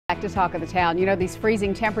Back to Talk of the Town. You know, these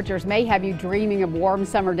freezing temperatures may have you dreaming of warm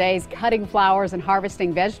summer days, cutting flowers and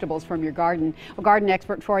harvesting vegetables from your garden. Well, garden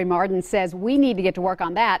expert Troy Marden says we need to get to work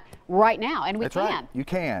on that right now, and we That's can. Right. You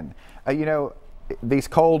can. You know, these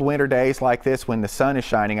cold winter days like this when the sun is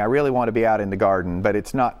shining, I really want to be out in the garden, but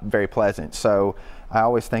it's not very pleasant. So I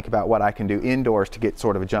always think about what I can do indoors to get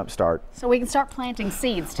sort of a jump start. So we can start planting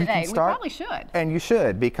seeds today. We probably should. And you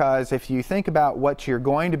should, because if you think about what you're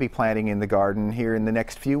going to be planting in the garden here in the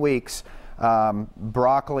next few weeks,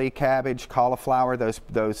 broccoli, cabbage, cauliflower,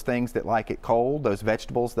 those things that like it cold, those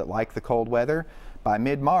vegetables that like the cold weather, by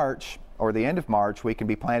mid-March or the end of March, we can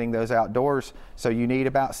be planting those outdoors. So you need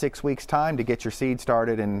about 6 weeks time to get your seed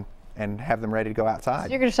started and have them ready to go outside. So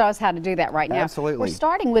you're going to show us how to do that right now. Absolutely. We're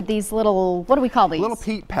starting with these little, what do we call these? Little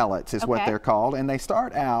peat pellets is what they're called, and they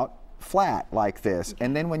start out flat like this,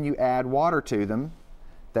 and then when you add water to them,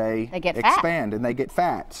 they get expand and they get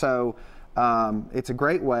fat. So it's a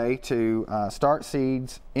great way to start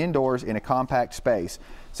seeds indoors in a compact space.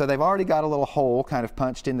 So they've already got a little hole kind of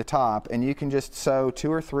punched in the top, and you can just sow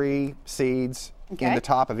 2 or 3 seeds in the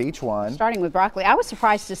top of each one. Starting with broccoli. I was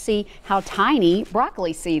surprised to see how tiny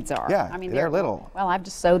broccoli seeds are. Yeah, I mean, they're little. Well, I've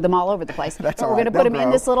just sowed them all over the place. That's but all we're right. going to put them They'll in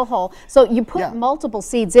grow. this little hole. So you put multiple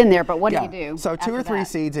seeds in there, but what do you do? So 2 or 3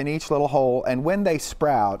 seeds in each little hole, and when they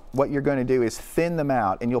sprout, what you're going to do is thin them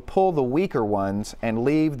out, and you'll pull the weaker ones and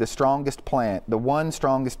leave the strongest plant, the one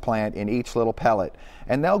strongest plant in each little pellet.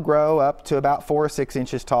 And they'll grow up to about 4 or 6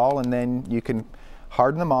 inches tall, and then you can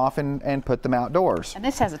harden them off and put them outdoors. And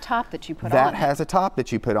this has a top that you put on That has a top that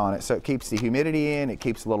you put on it, so it keeps the humidity in, it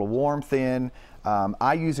keeps a little warmth in.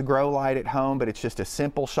 I use a grow light at home, but it's just a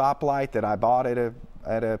simple shop light that I bought at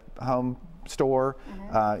a home store.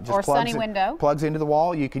 Or sunny window. Plugs into the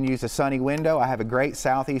wall. You can use a sunny window. I have a great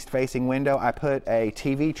southeast facing window. I put a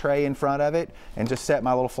TV tray in front of it and just set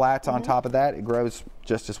my little flats on top of that. It grows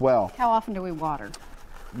just as well. How often do we water?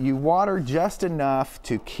 You water just enough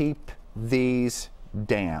to keep these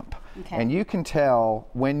damp. And you can tell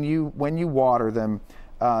when you water them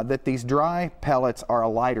that these dry pellets are a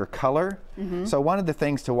lighter color. So one of the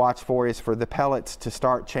things to watch for is for the pellets to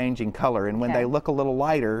start changing color, and when they look a little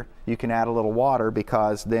lighter, you can add a little water,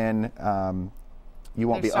 because then you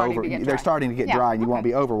won't be over. They're starting to get dry, and you won't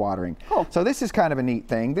be over watering. Cool. So this is kind of a neat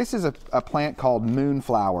thing. This is a plant called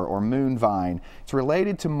moonflower or moon vine. It's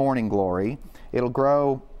related to morning glory. It'll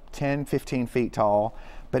grow 10, 15 feet tall,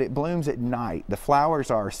 but it blooms at night. The flowers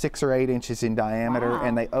are 6 or 8 inches in diameter,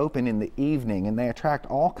 and they open in the evening, and they attract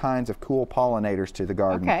all kinds of cool pollinators to the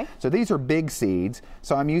garden. So these are big seeds.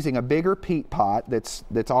 So I'm using a bigger peat pot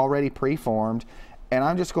that's already preformed, and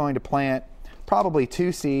I'm just going to plant probably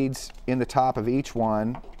 2 seeds in the top of each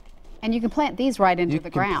one. And you can plant these right into the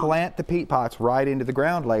ground. You can plant the peat pots right into the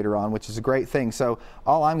ground later on, which is a great thing. So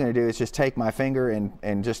all I'm going to do is just take my finger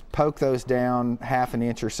and just poke those down 1/2 an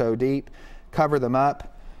inch or so deep, cover them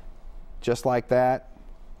up, just like that.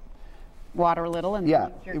 Water a little, and you're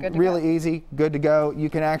good to really go. Easy, good to go. You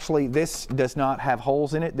can actually, this does not have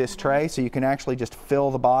holes in it, this tray, so you can actually just fill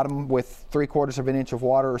the bottom with 3/4 of an inch of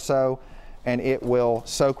water or so, and it will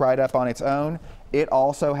soak right up on its own. It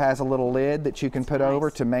also has a little lid that you can put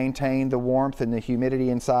over to maintain the warmth and the humidity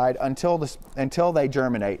inside until they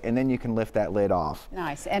germinate, and then you can lift that lid off.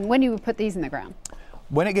 Nice. And when do you put these in the ground?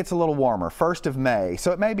 When it gets a little warmer, 1st of May.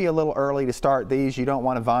 So it may be a little early to start these. You don't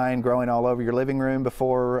want a vine growing all over your living room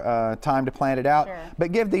before time to plant it out.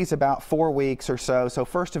 But give these about 4 weeks or so. So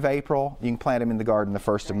 1st of April, you can plant them in the garden the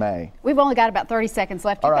 1st of May. We've only got about 30 seconds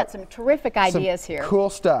left. You've got some terrific ideas here. Cool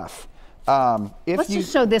stuff. Let's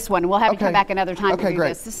just show this one. We'll have you come back another time to do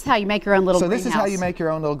this. This is how you make your own little greenhouse. So this is how you make your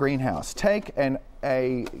own little greenhouse. Take an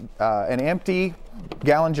empty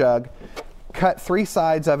gallon jug, cut 3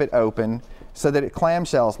 sides of it open so that it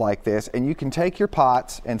clamshells like this, and you can take your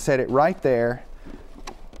pots and set it right there,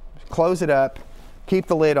 close it up, keep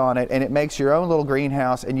the lid on it, and it makes your own little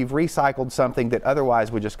greenhouse, and you've recycled something that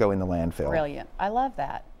otherwise would just go in the landfill. Brilliant. I love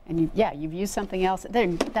that. And you've used something else.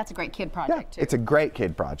 That's a great kid project, too. It's a great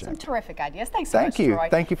kid project. Some terrific ideas. Thanks so much, Thank you. Troy.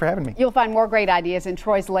 Thank you for having me. You'll find more great ideas in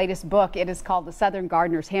Troy's latest book. It is called The Southern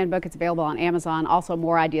Gardener's Handbook. It's available on Amazon. Also,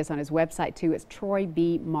 more ideas on his website, too. It's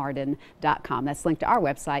troybmarden.com. That's linked to our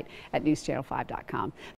website at newschannel5.com.